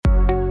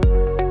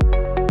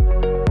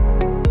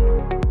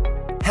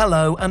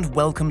Hello and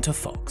welcome to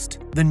Foxed,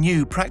 the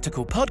new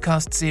practical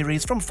podcast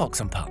series from Fox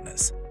 &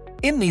 Partners.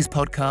 In these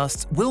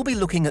podcasts, we'll be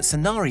looking at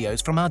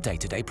scenarios from our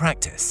day-to-day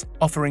practice,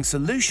 offering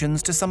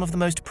solutions to some of the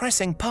most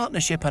pressing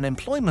partnership and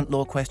employment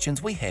law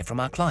questions we hear from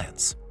our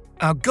clients.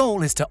 Our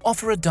goal is to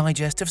offer a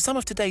digest of some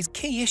of today's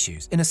key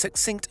issues in a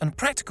succinct and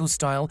practical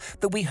style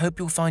that we hope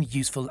you'll find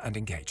useful and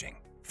engaging.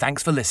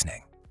 Thanks for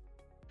listening.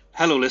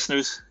 Hello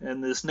listeners,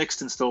 in this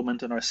next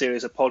instalment in our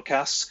series of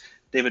podcasts,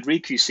 David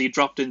Reid QC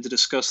dropped in to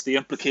discuss the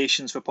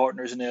implications for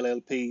partners and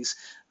LLPs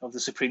of the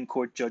Supreme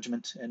Court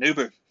judgment in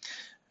Uber.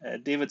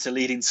 David's a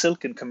leading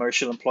silk in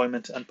commercial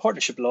employment and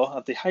partnership law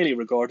at the highly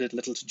regarded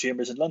Littleton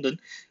Chambers in London,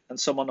 and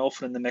someone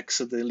often in the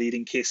mix of the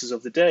leading cases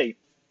of the day.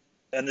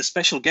 In the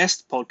special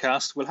guest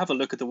podcast, we'll have a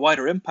look at the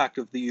wider impact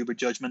of the Uber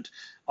judgment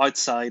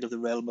outside of the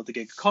realm of the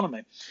gig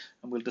economy,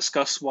 and we'll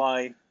discuss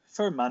why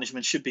firm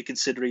management should be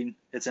considering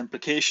its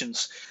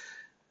implications.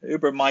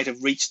 Uber might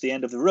have reached the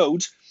end of the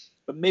road,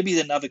 but maybe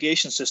the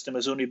navigation system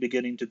is only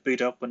beginning to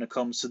boot up when it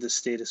comes to the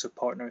status of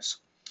partners.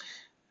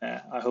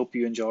 I hope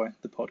you enjoy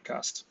the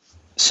podcast.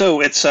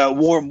 So it's a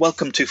warm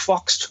welcome to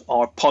Foxed,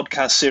 our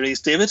podcast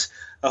series, David.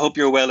 I hope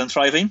you're well and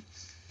thriving.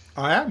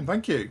 I am,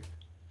 thank you.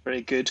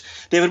 Very good.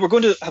 David, we're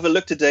going to have a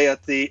look today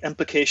at the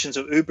implications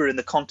of Uber in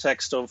the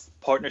context of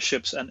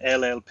partnerships and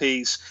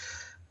LLPs.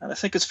 And I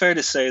think it's fair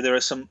to say there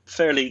are some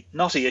fairly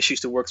knotty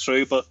issues to work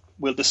through, but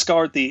we'll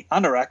discard the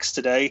anoraks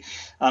today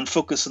and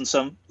focus on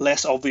some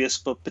less obvious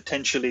but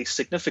potentially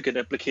significant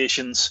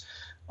implications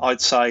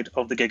outside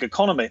of the gig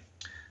economy.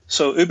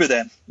 So Uber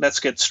then, let's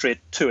get straight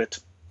to it.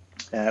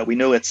 We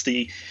know it's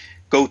the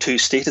go-to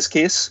status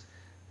case.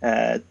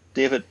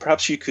 David,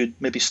 perhaps you could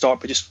maybe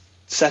start by just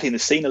setting the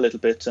scene a little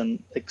bit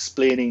and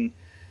explaining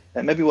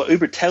maybe what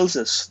Uber tells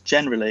us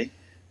generally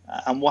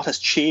and what has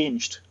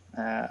changed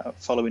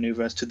following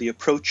Uber as to the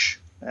approach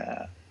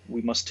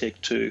we must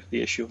take to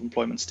the issue of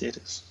employment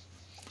status.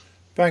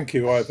 Thank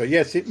you, Ivor.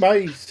 Yes, it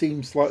may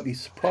seem slightly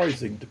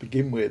surprising to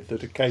begin with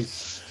that a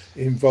case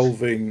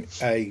involving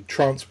a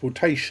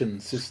transportation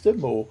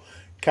system or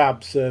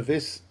cab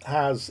service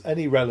has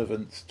any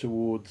relevance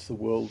towards the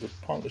world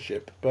of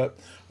partnership, but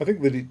I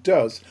think that it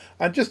does.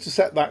 And just to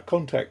set that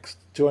context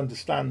to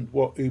understand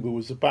what Uber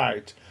was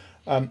about,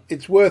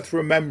 it's worth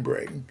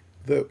remembering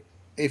that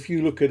if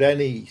you look at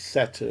any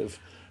set of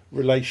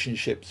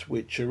relationships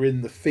which are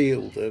in the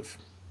field of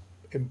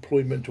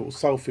employment or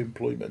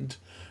self-employment,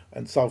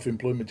 and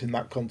self-employment in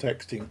that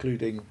context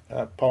including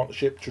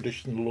partnership,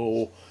 traditional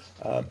law,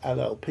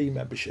 LLP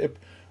membership,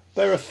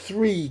 there are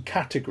three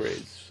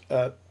categories.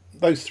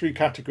 Those three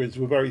categories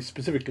were very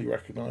specifically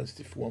recognised,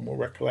 if one will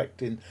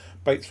recollect, in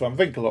Bates van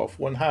Winkelhoff.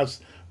 One has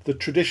the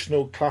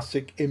traditional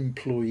classic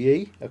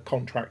employee, a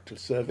contract of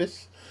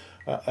service,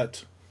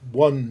 at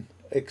one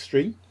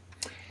extreme.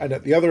 And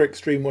at the other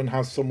extreme, one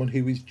has someone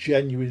who is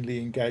genuinely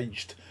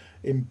engaged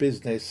in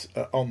business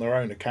on their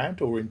own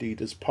account, or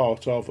indeed as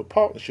part of a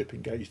partnership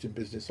engaged in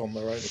business on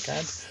their own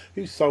account,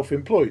 who's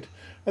self-employed.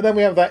 And then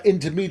we have that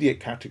intermediate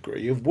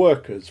category of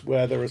workers,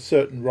 where there are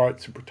certain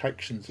rights and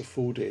protections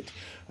afforded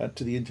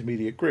to the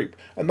intermediate group.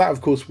 And that, of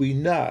course, we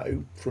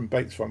know from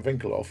Bates van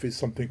Winkelhoff is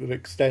something that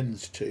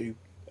extends to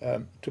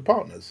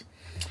partners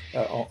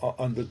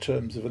under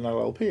terms of an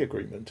LLP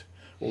agreement,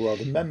 or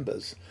rather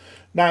members.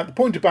 Now, the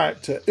point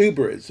about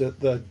Uber is that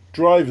the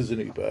drivers in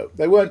Uber,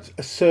 they weren't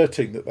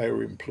asserting that they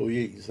were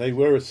employees. They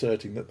were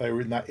asserting that they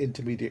were in that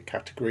intermediate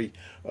category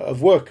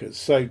of workers.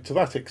 So to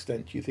that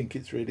extent, you think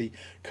it's really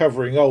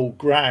covering old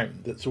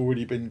ground that's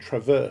already been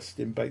traversed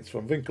in Bates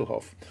van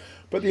Winkelhoff.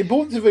 But the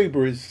importance of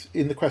Uber is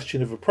in the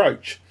question of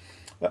approach.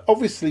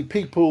 Obviously,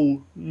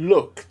 people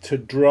look to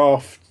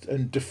draft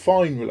and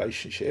define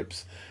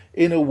relationships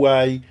in a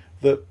way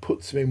that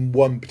puts them in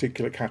one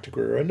particular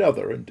category or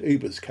another, and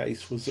Uber's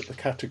case was that the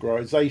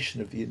categorisation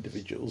of the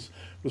individuals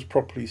was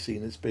properly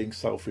seen as being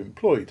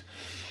self-employed.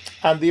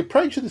 And the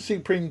approach of the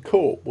Supreme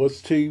Court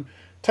was to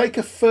take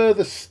a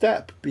further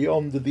step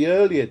beyond the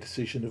earlier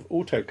decision of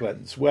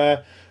Autoglens,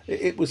 where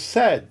it was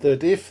said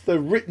that if the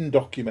written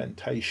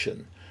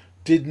documentation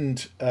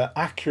didn't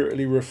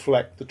accurately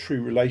reflect the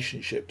true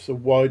relationships, a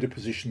wider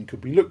position could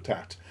be looked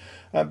at.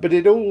 But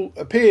it all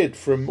appeared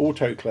from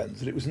Autoglens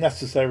that it was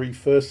necessary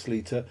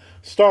firstly to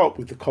start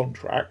with the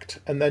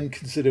contract and then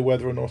consider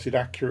whether or not it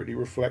accurately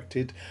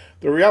reflected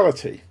the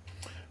reality.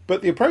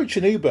 But the approach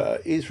in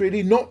Uber is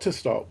really not to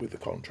start with the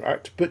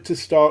contract, but to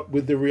start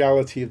with the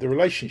reality of the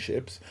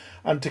relationships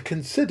and to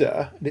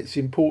consider, and it's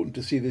important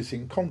to see this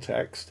in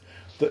context,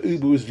 that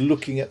Uber was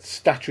looking at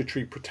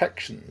statutory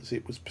protections.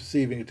 It was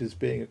perceiving it as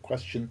being a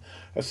question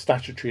of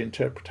statutory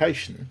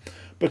interpretation,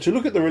 but to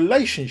look at the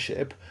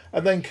relationship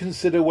and then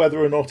consider whether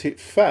or not it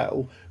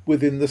fell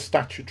within the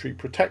statutory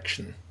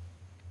protection.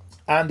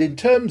 And in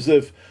terms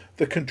of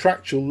the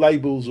contractual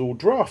labels or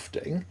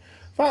drafting,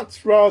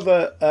 that's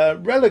rather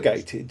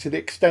relegated to the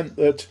extent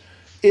that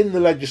in the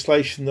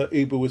legislation that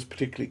Uber was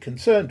particularly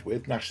concerned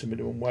with, national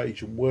minimum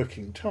wage and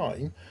working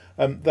time,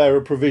 there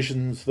are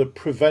provisions that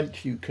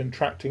prevent you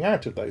contracting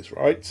out of those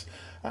rights,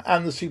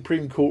 And the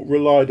Supreme Court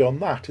relied on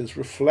that as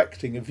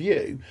reflecting a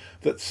view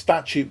that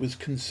statute was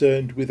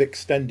concerned with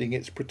extending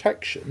its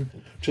protection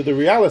to the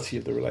reality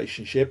of the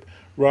relationship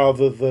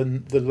rather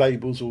than the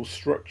labels or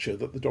structure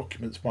that the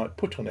documents might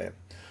put on it.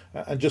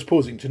 And just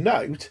pausing to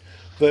note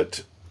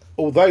that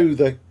although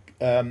the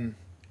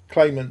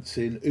claimants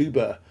in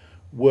Uber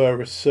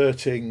were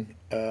asserting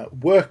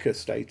worker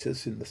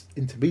status in the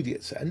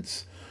intermediate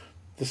sense,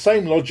 the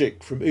same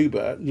logic from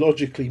Uber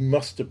logically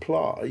must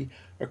apply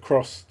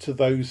across to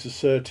those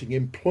asserting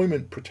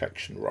employment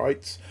protection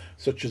rights,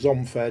 such as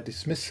unfair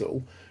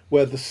dismissal,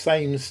 where the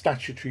same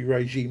statutory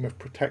regime of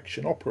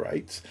protection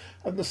operates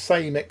and the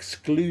same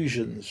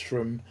exclusions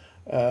from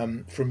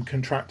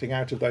contracting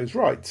out of those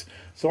rights.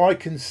 So I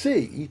can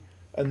see,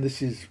 and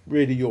this is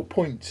really your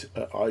point,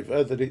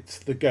 Ivor, that it's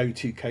the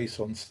go-to case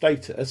on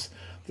status,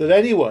 that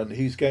anyone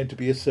who's going to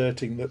be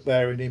asserting that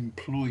they're an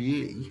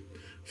employee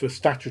for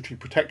statutory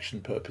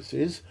protection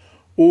purposes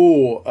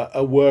or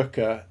a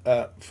worker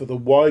for the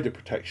wider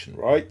protection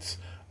rights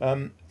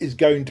is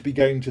going to be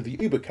going to the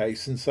Uber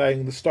case and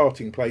saying the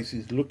starting place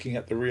is looking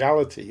at the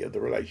reality of the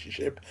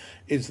relationship.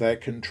 Is there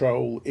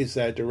control? Is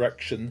there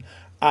direction?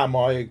 Am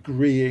I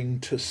agreeing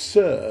to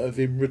serve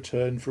in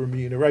return for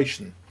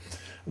remuneration?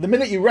 The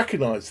minute you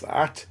recognise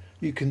that,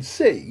 you can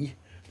see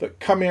that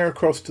coming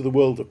across to the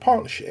world of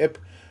partnership,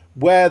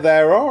 where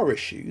there are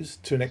issues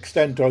to an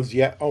extent as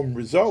yet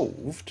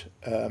unresolved,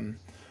 and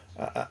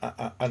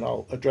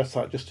I'll address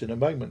that just in a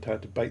moment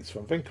out of Bates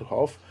van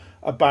Winkelhoff,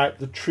 about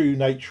the true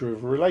nature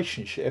of a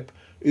relationship,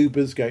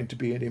 Uber's going to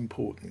be an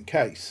important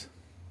case.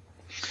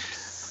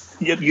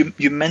 Yeah,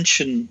 you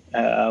mentioned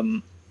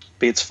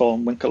Bates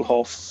van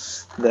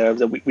Winkelhoff there,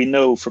 that we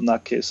know from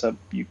that case that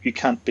you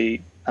can't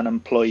be an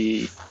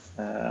employee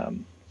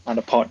and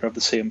a partner of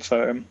the same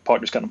firm.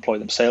 Partners can employ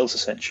themselves,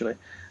 essentially.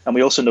 And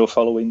we also know,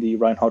 following the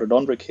Reinhardt and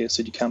Andre case,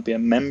 that you can't be a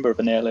member of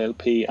an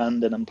LLP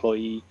and an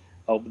employee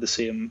of the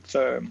same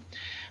firm.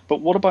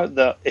 But what about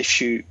that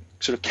issue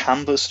sort of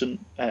canvassed in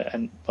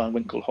Van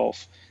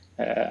Winkelhoff?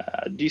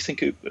 Do you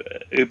think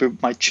Uber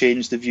might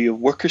change the view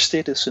of worker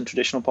status in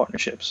traditional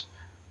partnerships?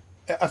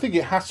 I think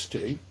it has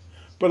to,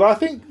 but I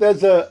think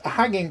there's a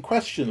hanging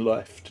question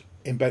left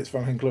in Bates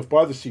van Winkelhoff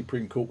by the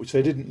Supreme Court, which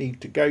they didn't need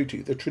to go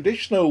to. The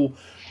traditional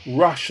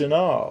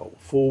rationale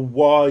for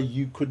why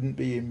you couldn't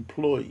be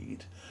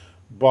employed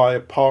by a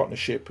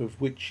partnership of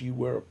which you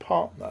were a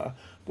partner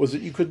was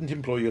that you couldn't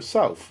employ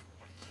yourself.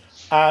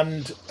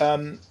 And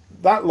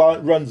that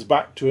line runs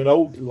back to an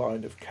old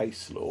line of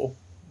case law,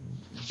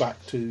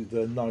 back to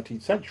the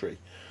 19th century.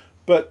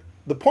 But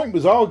the point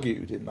was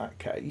argued in that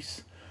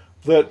case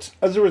that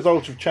as a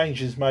result of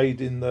changes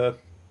made in the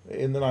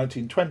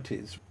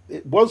 1920s,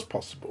 it was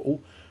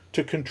possible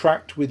to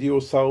contract with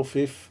yourself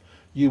if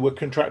you were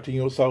contracting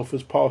yourself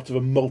as part of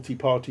a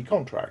multi-party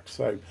contract.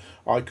 So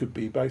I could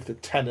be both a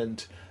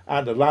tenant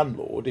and a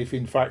landlord if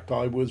in fact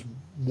I was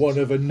one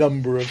of a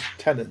number of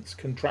tenants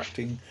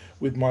contracting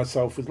with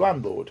myself as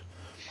landlord.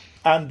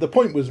 And the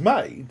point was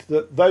made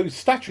that those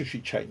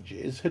statutory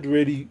changes had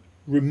really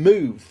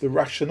removed the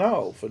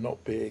rationale for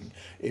not being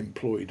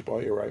employed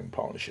by your own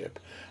partnership.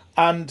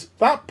 And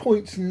that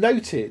point's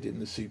noted in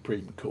the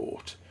Supreme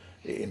Court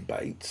in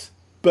Bates,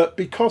 but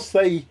because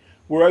they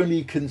were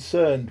only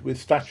concerned with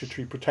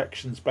statutory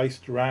protections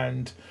based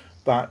around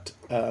that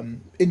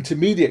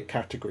intermediate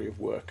category of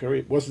worker,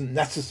 it wasn't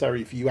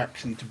necessary for you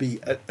actually to be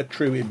a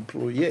true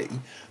employee,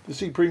 the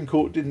Supreme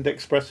Court didn't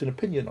express an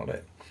opinion on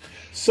it.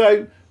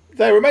 So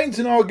there remains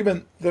an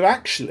argument that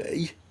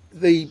actually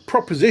the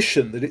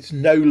proposition that it's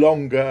no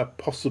longer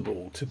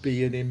possible to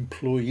be an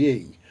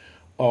employee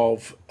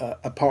of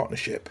a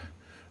partnership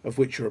of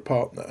which you're a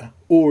partner,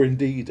 or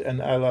indeed an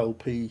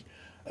LLP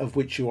of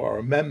which you are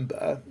a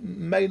member,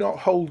 may not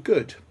hold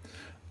good.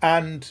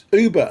 And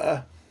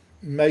Uber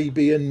may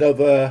be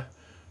another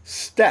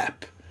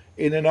step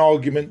in an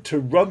argument to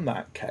run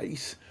that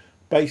case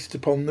based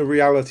upon the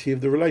reality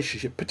of the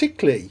relationship,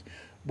 particularly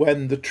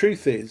when the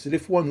truth is that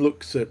if one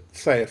looks at,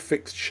 say, a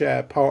fixed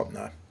share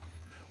partner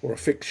or a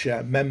fixed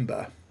share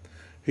member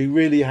who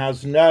really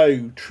has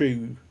no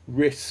true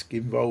risk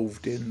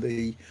involved in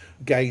the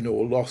gain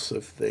or loss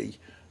of the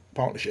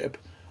partnership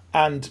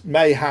and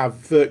may have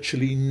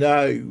virtually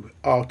no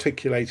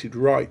articulated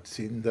rights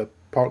in the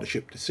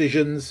partnership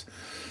decisions,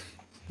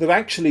 that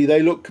actually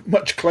they look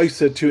much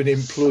closer to an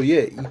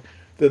employee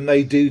than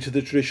they do to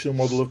the traditional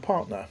model of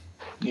partner.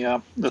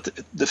 Yeah,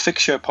 the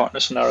fixed share partner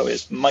scenario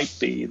might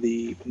be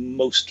the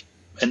most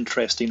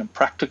interesting and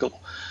practical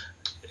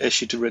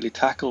issue to really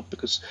tackle,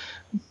 because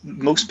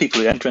most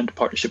people who enter into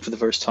partnership for the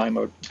first time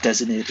are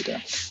designated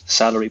a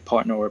salary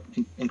partner, or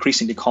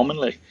increasingly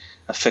commonly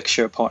a fixed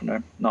share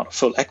partner, not a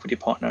full equity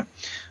partner.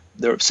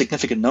 There are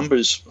significant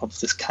numbers of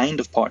this kind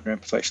of partner in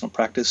professional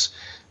practice,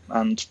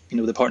 and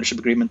the partnership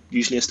agreement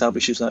usually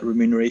establishes that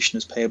remuneration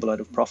is payable out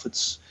of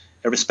profits,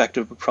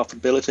 irrespective of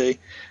profitability.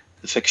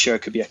 The fixed share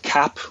could be a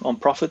cap on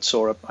profits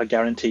or a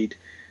guaranteed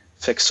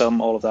fixed sum.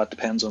 All of that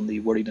depends on the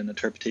wording and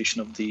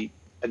interpretation of the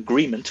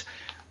agreement.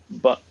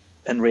 But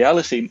in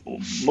reality,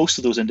 most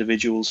of those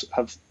individuals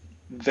have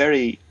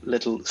very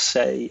little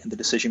say in the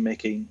decision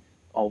making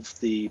of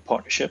the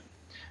partnership.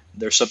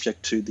 They're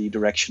subject to the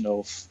direction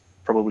of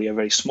probably a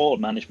very small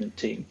management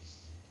team.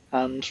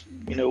 And,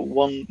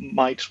 one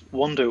might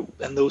wonder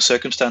in those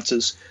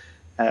circumstances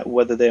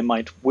whether they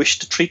might wish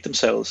to treat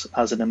themselves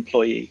as an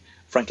employee,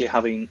 frankly,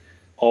 having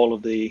all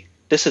of the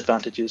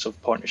disadvantages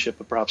of partnership,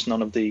 but perhaps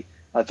none of the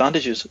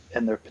advantages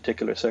in their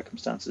particular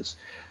circumstances.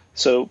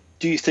 So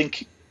do you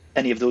think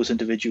any of those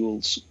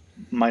individuals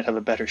might have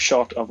a better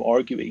shot of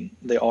arguing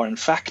they are in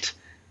fact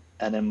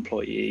an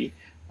employee?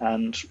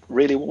 And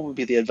really, what would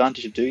be the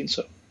advantage of doing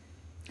so?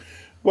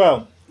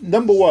 Well,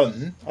 number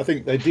one, I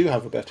think they do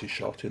have a better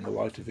shot in the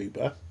light of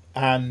Uber.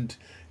 And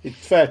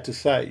it's fair to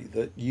say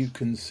that you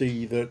can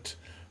see that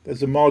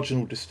there's a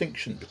marginal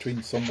distinction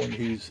between someone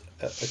who's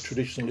a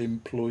traditional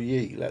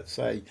employee, let's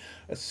say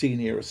a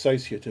senior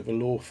associate of a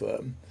law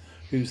firm,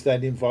 who's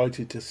then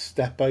invited to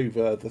step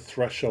over the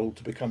threshold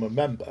to become a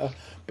member,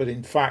 but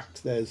in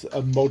fact there's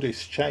a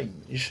modest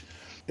change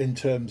in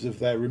terms of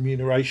their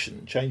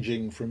remuneration,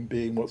 changing from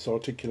being what's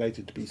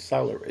articulated to be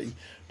salary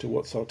to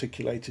what's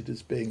articulated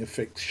as being a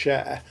fixed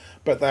share,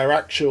 but their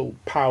actual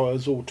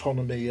powers,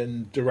 autonomy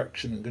and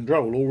direction and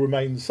control all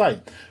remain the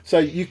same. So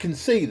you can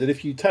see that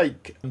if you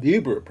take the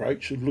Uber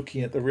approach of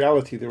looking at the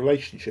reality of the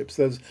relationships,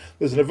 there's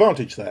an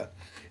advantage there.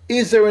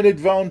 Is there an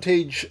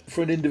advantage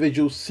for an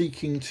individual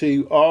seeking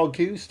to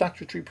argue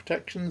statutory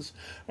protections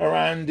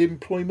around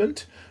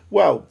employment?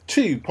 Well,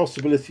 two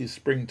possibilities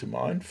spring to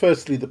mind.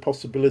 Firstly, the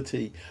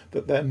possibility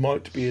that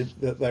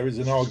there is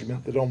an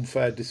argument that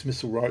unfair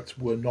dismissal rights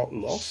were not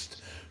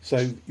lost.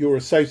 So your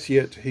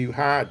associate who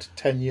had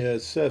 10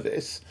 years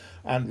service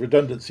and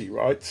redundancy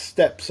rights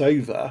steps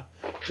over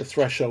the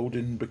threshold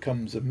and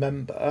becomes a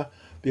member.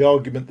 The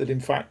argument that in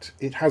fact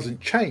it hasn't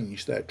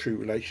changed their true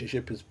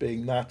relationship as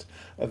being that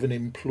of an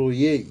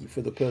employee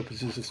for the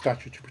purposes of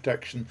statutory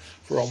protection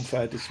for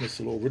unfair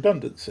dismissal or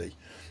redundancy.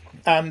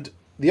 And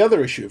the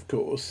other issue, of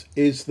course,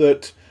 is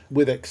that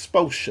with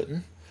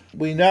expulsion,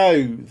 we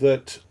know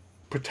that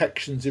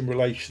protections in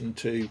relation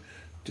to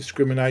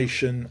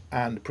discrimination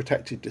and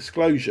protected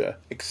disclosure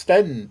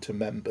extend to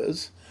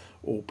members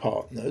or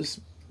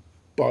partners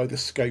by the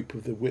scope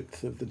of the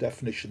width of the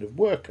definition of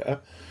worker.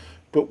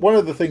 But one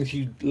of the things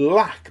you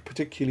lack,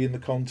 particularly in the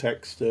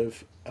context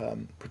of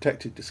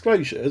protected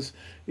disclosures,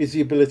 is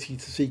the ability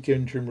to seek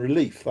interim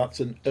relief. That's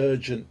an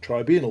urgent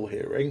tribunal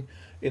hearing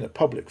in a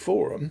public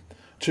forum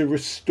to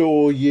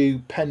restore you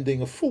pending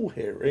a full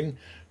hearing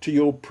to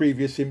your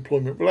previous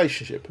employment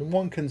relationship. And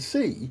one can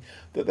see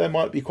that there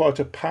might be quite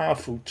a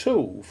powerful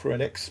tool for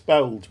an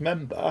expelled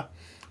member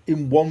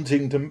in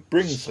wanting to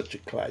bring such a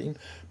claim,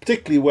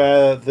 particularly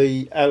where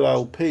the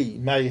LLP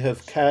may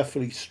have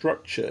carefully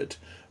structured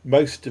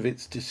most of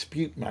its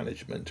dispute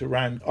management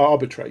around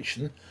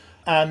arbitration,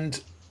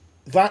 and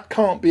that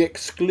can't be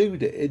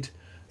excluded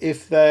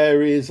if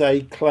there is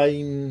a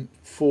claim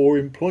for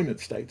employment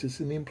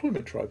status in the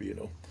employment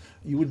tribunal.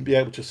 You wouldn't be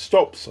able to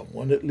stop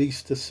someone at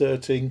least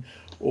asserting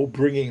or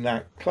bringing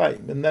that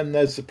claim, and then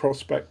there's the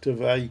prospect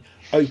of a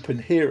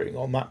open hearing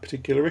on that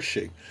particular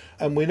issue.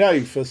 And we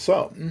know for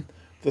some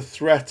the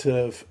threat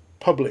of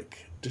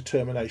public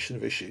determination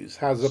of issues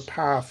has a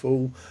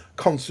powerful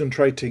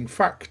concentrating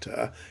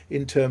factor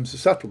in terms of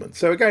settlement.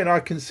 So again,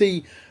 I can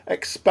see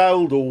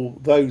expelled or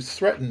those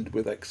threatened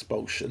with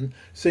expulsion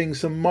seeing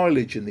some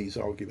mileage in these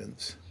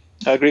arguments.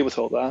 I agree with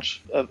all that.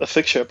 A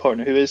fixed share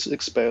partner who is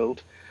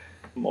expelled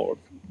or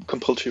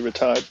compulsory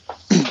retired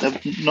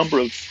have a number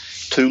of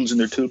tools in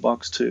their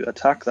toolbox to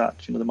attack that.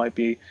 There might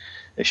be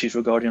issues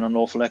regarding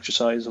unlawful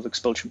exercise of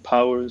expulsion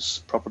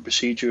powers, proper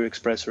procedure,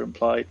 express or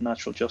implied,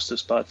 natural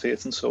justice, bad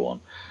faith, and so on.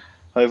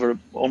 However,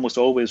 almost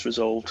always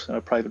resolved in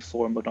a private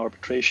forum but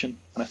arbitration.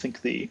 And I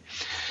think the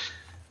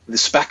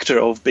spectre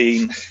of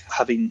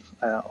having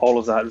all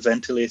of that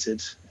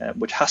ventilated,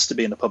 which has to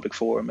be in a public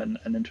forum and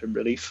an interim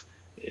relief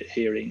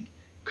hearing,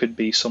 could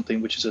be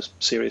something which is a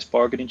serious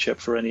bargaining chip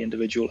for any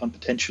individual, and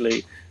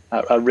potentially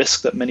a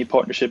risk that many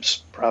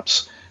partnerships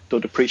perhaps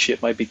don't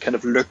appreciate might be kind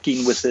of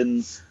lurking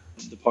within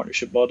the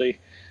partnership body.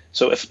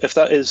 So if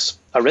that is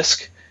a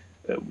risk,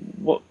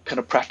 what kind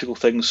of practical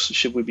things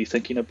should we be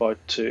thinking about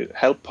to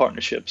help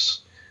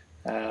partnerships?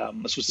 I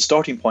suppose the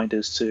starting point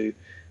is to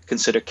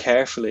consider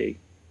carefully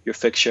your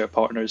fixed share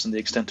partners and the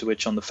extent to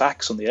which on the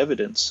facts, on the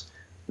evidence,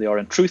 they are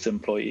in truth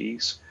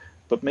employees.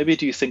 But maybe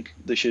do you think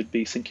they should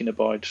be thinking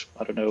about,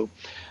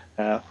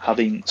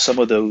 having some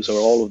of those or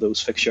all of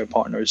those fixed share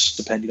partners,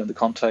 depending on the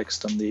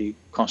context and the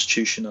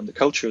constitution and the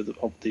culture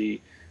of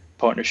the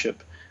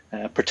partnership,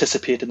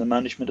 participate in the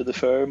management of the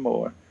firm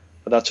or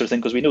that sort of thing?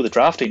 Because we know the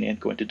drafting ain't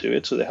going to do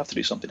it, so they have to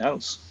do something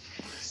else.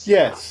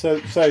 Yes, so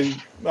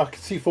I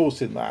can see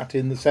force in that,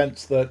 in the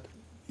sense that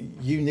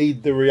you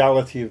need the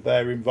reality of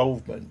their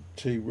involvement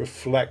to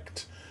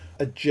reflect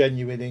a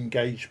genuine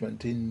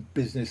engagement in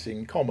business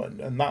in common,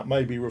 and that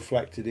may be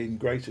reflected in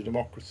greater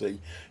democracy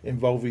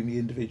involving the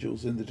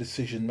individuals in the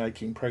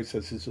decision-making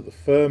processes of the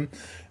firm.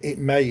 It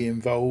may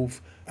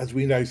involve, as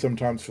we know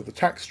sometimes for the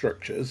tax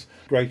structures,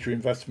 greater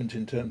investment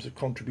in terms of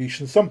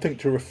contribution, something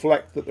to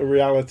reflect that the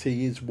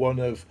reality is one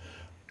of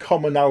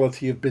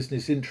commonality of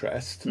business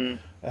interest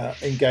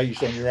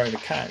engaged on your own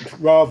account,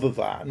 rather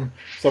than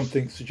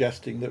something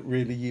suggesting that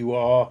really you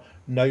are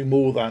no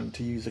more than,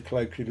 to use a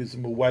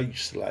colloquialism, a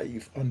wage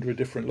slave under a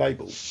different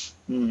label.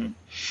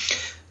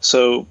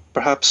 So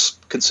perhaps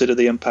consider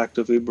the impact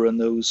of Uber in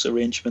those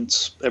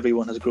arrangements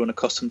everyone has grown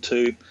accustomed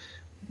to,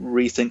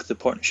 rethink the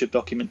partnership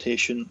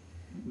documentation,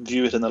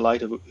 view it in the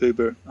light of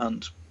Uber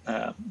and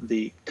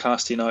the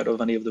casting out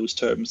of any of those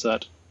terms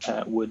that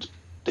would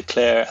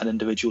declare an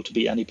individual to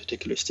be any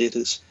particular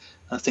status,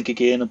 and think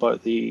again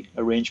about the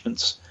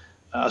arrangements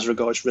as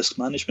regards risk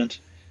management.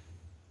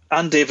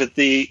 And David,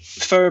 the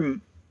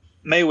firm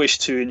may wish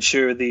to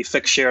ensure the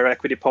fixed share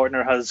equity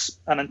partner has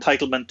an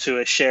entitlement to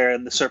a share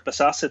in the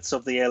surplus assets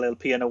of the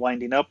LLP in a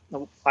winding up.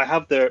 I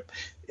have there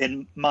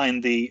in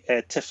mind the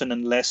Tiffin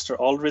and Lester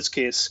Aldridge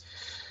case.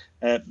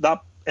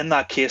 That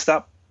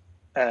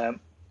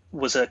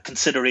was a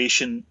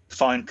consideration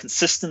found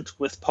consistent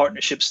with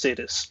partnership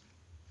status.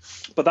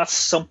 But that's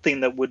something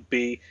that would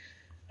be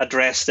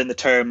addressed in the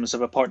terms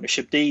of a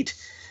partnership deed.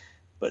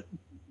 But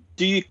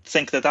do you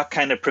think that that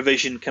kind of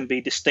provision can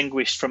be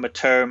distinguished from a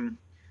term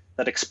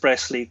that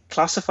expressly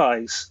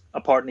classifies a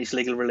party's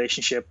legal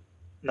relationship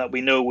that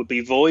we know would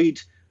be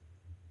void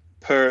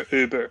per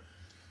Uber?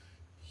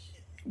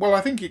 Well,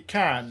 I think it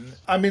can.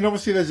 I mean,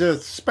 obviously there's a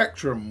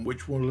spectrum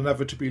which we'll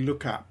inevitably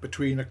look at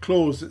between a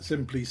clause that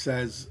simply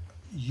says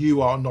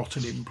you are not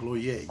an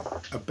employee,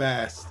 a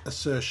bare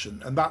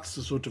assertion, and that's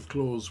the sort of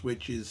clause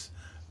which is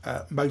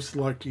most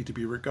likely to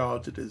be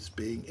regarded as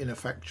being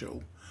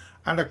ineffectual,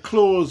 and a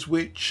clause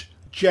which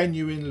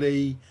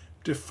genuinely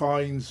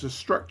defines the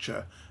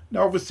structure.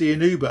 Now, obviously,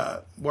 in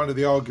Uber, one of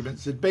the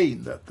arguments had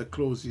been that the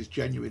clauses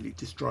genuinely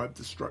described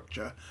the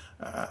structure,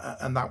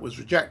 and that was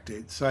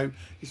rejected. So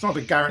it's not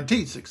a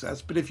guaranteed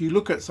success, but if you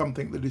look at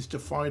something that is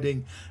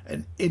defining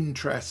an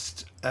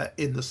interest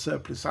in the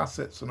surplus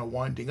assets and a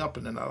winding up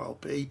in an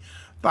LLP,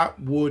 that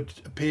would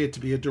appear to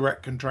be a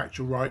direct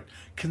contractual right,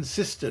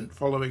 consistent,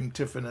 following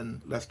Tiffin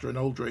and Lester and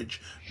Aldridge,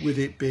 with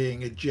it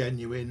being a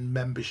genuine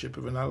membership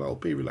of an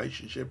LLP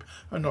relationship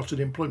and not an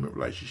employment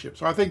relationship.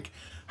 So I think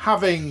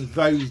having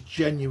those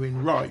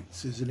genuine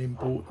rights is an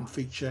important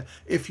feature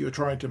if you're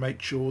trying to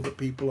make sure that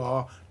people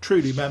are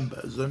truly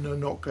members and are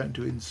not going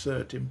to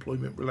insert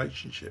employment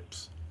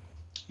relationships.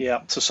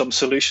 Yeah, so some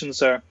solutions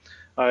there,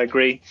 I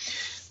agree.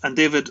 And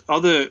David,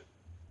 other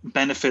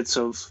benefits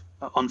of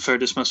unfair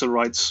dismissal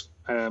rights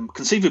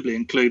conceivably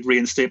include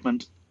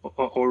reinstatement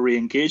or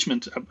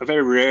re-engagement, a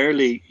very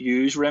rarely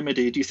used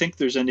remedy. Do you think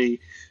there's any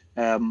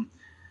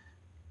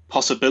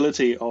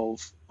possibility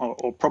of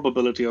or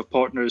probability of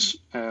partners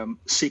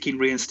seeking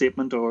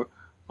reinstatement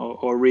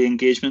or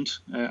re-engagement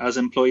as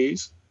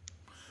employees?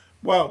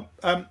 Well,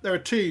 there are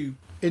two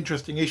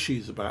interesting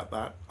issues about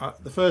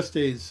that. The first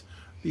is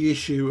the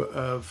issue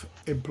of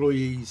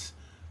employees,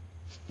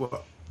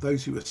 well,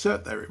 those who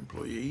assert they're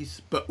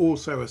employees, but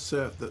also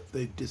assert that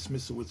the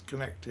dismissal was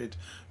connected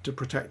to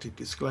protected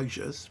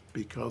disclosures,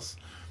 because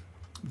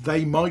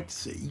they might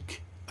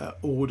seek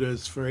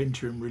orders for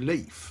interim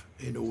relief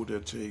in order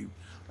to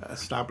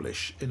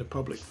establish in a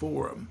public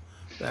forum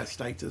their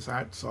status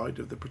outside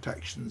of the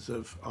protections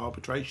of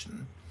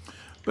arbitration.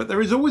 But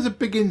there is always a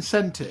big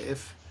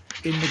incentive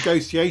in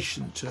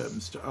negotiation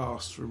terms to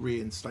ask for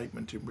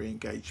reinstatement and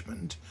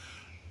re-engagement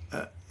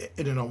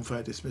in an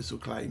unfair dismissal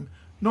claim,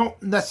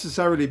 not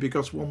necessarily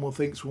because one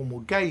thinks one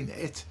will gain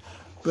it,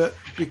 but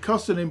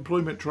because an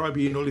employment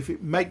tribunal, if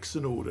it makes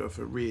an order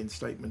for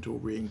reinstatement or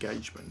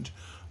re-engagement,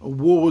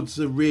 awards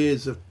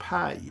arrears of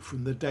pay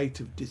from the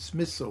date of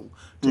dismissal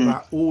to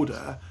that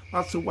order,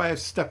 that's a way of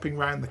stepping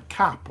around the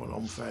cap on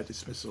unfair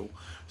dismissal.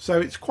 So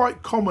it's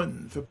quite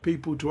common for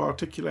people to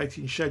articulate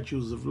in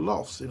schedules of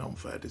loss in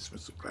unfair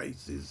dismissal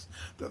cases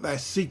that they're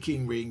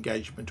seeking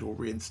re-engagement or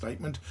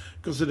reinstatement,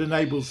 because it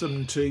enables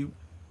them to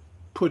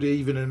put,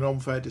 even an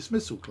unfair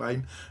dismissal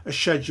claim, a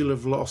schedule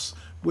of loss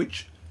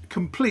which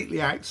completely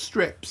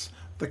outstrips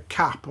the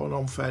cap on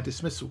unfair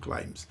dismissal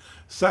claims.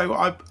 So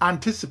I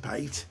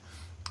anticipate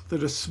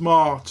that a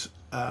smart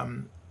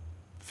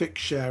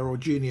fixed share or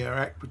junior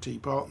equity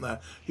partner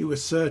who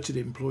asserted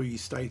employee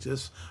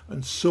status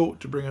and sought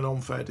to bring an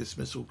unfair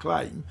dismissal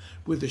claim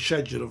with a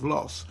schedule of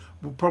loss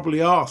will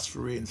probably ask for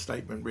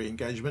reinstatement,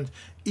 re-engagement,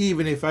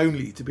 even if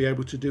only to be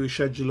able to do a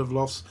schedule of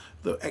loss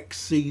that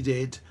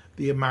exceeded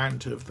the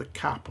amount of the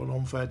cap on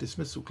unfair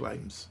dismissal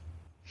claims.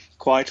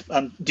 Quite.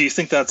 And do you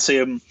think that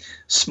same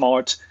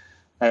smart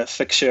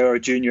fixed share or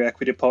junior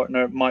equity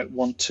partner might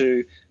want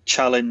to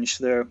challenge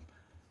their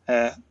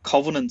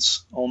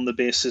covenants on the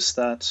basis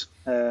that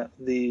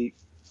the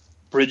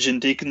Bridge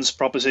and Deacons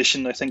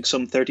proposition, I think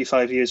some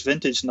 35 years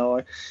vintage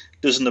now,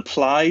 doesn't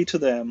apply to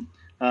them,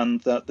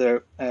 and that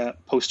their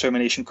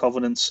post-termination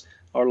covenants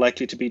are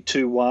likely to be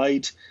too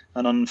wide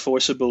and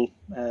unenforceable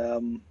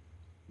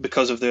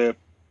because of their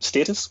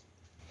status?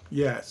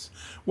 Yes.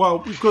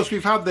 Well, of course,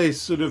 we've had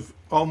this sort of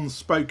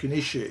unspoken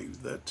issue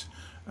that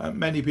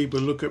many people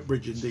look at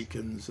Bridge and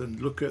Deacons and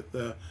look at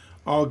the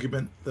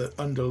argument that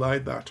underlay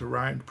that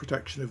around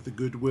protection of the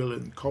goodwill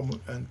and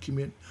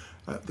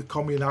the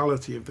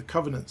communality of the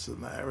covenants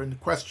in there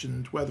and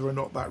questioned whether or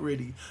not that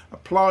really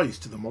applies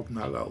to the modern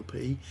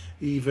LLP,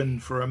 even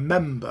for a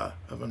member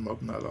of a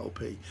modern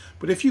LLP.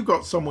 But if you've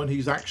got someone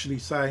who's actually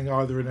saying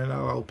either in an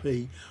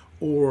LLP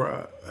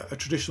or a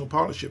traditional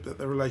partnership that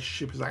the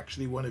relationship is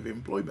actually one of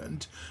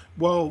employment,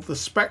 well, the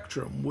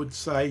spectrum would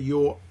say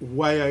you're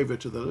way over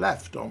to the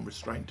left on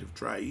restraint of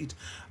trade,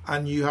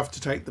 and you have to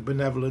take the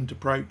benevolent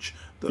approach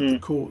that the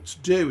courts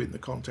do in the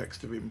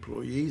context of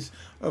employees,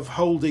 of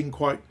holding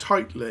quite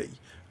tightly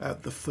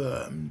the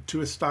firm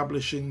to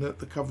establishing that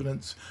the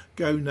covenants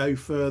go no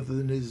further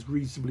than is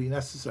reasonably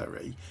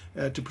necessary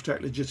to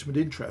protect legitimate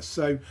interests.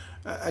 So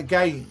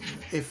again,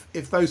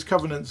 if those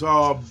covenants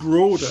are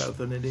broader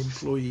than an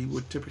employee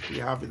would typically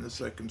have in the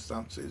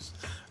circumstances,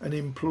 an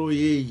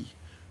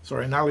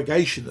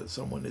allegation that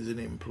someone is an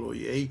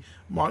employee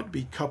might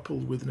be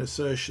coupled with an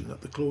assertion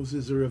that the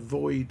clauses are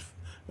avoid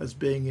as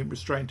being in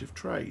restraint of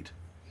trade.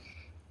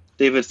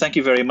 David, thank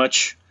you very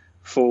much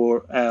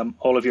for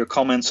all of your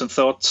comments and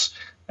thoughts.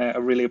 I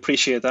really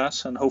appreciate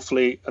that, and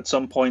hopefully at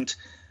some point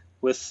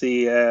with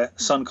the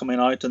sun coming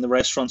out and the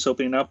restaurants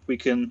opening up, we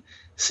can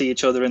see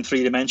each other in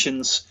 3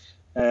 dimensions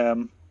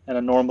in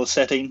a normal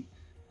setting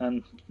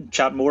and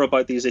chat more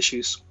about these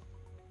issues.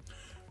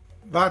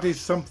 That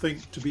is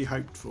something to be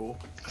hoped for.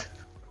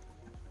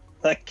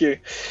 Thank you.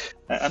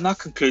 And that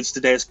concludes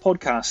today's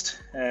podcast.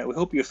 We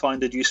hope you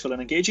found it useful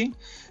and engaging.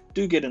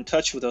 Do get in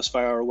touch with us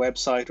via our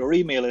website or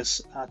email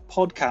us at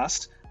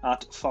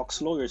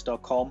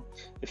podcast@foxlawyers.com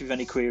if you have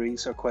any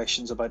queries or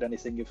questions about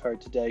anything you've heard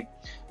today.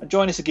 And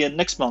join us again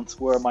next month,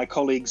 where my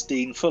colleagues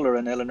Dean Fuller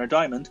and Eleanor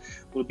Diamond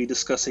will be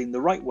discussing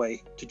the right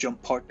way to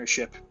jump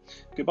partnership.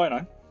 Goodbye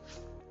now.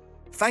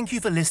 Thank you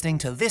for listening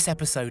to this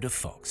episode of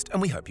Foxed,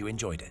 and we hope you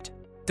enjoyed it.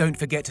 Don't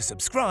forget to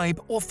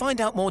subscribe or find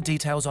out more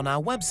details on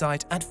our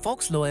website at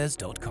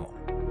foxlawyers.com.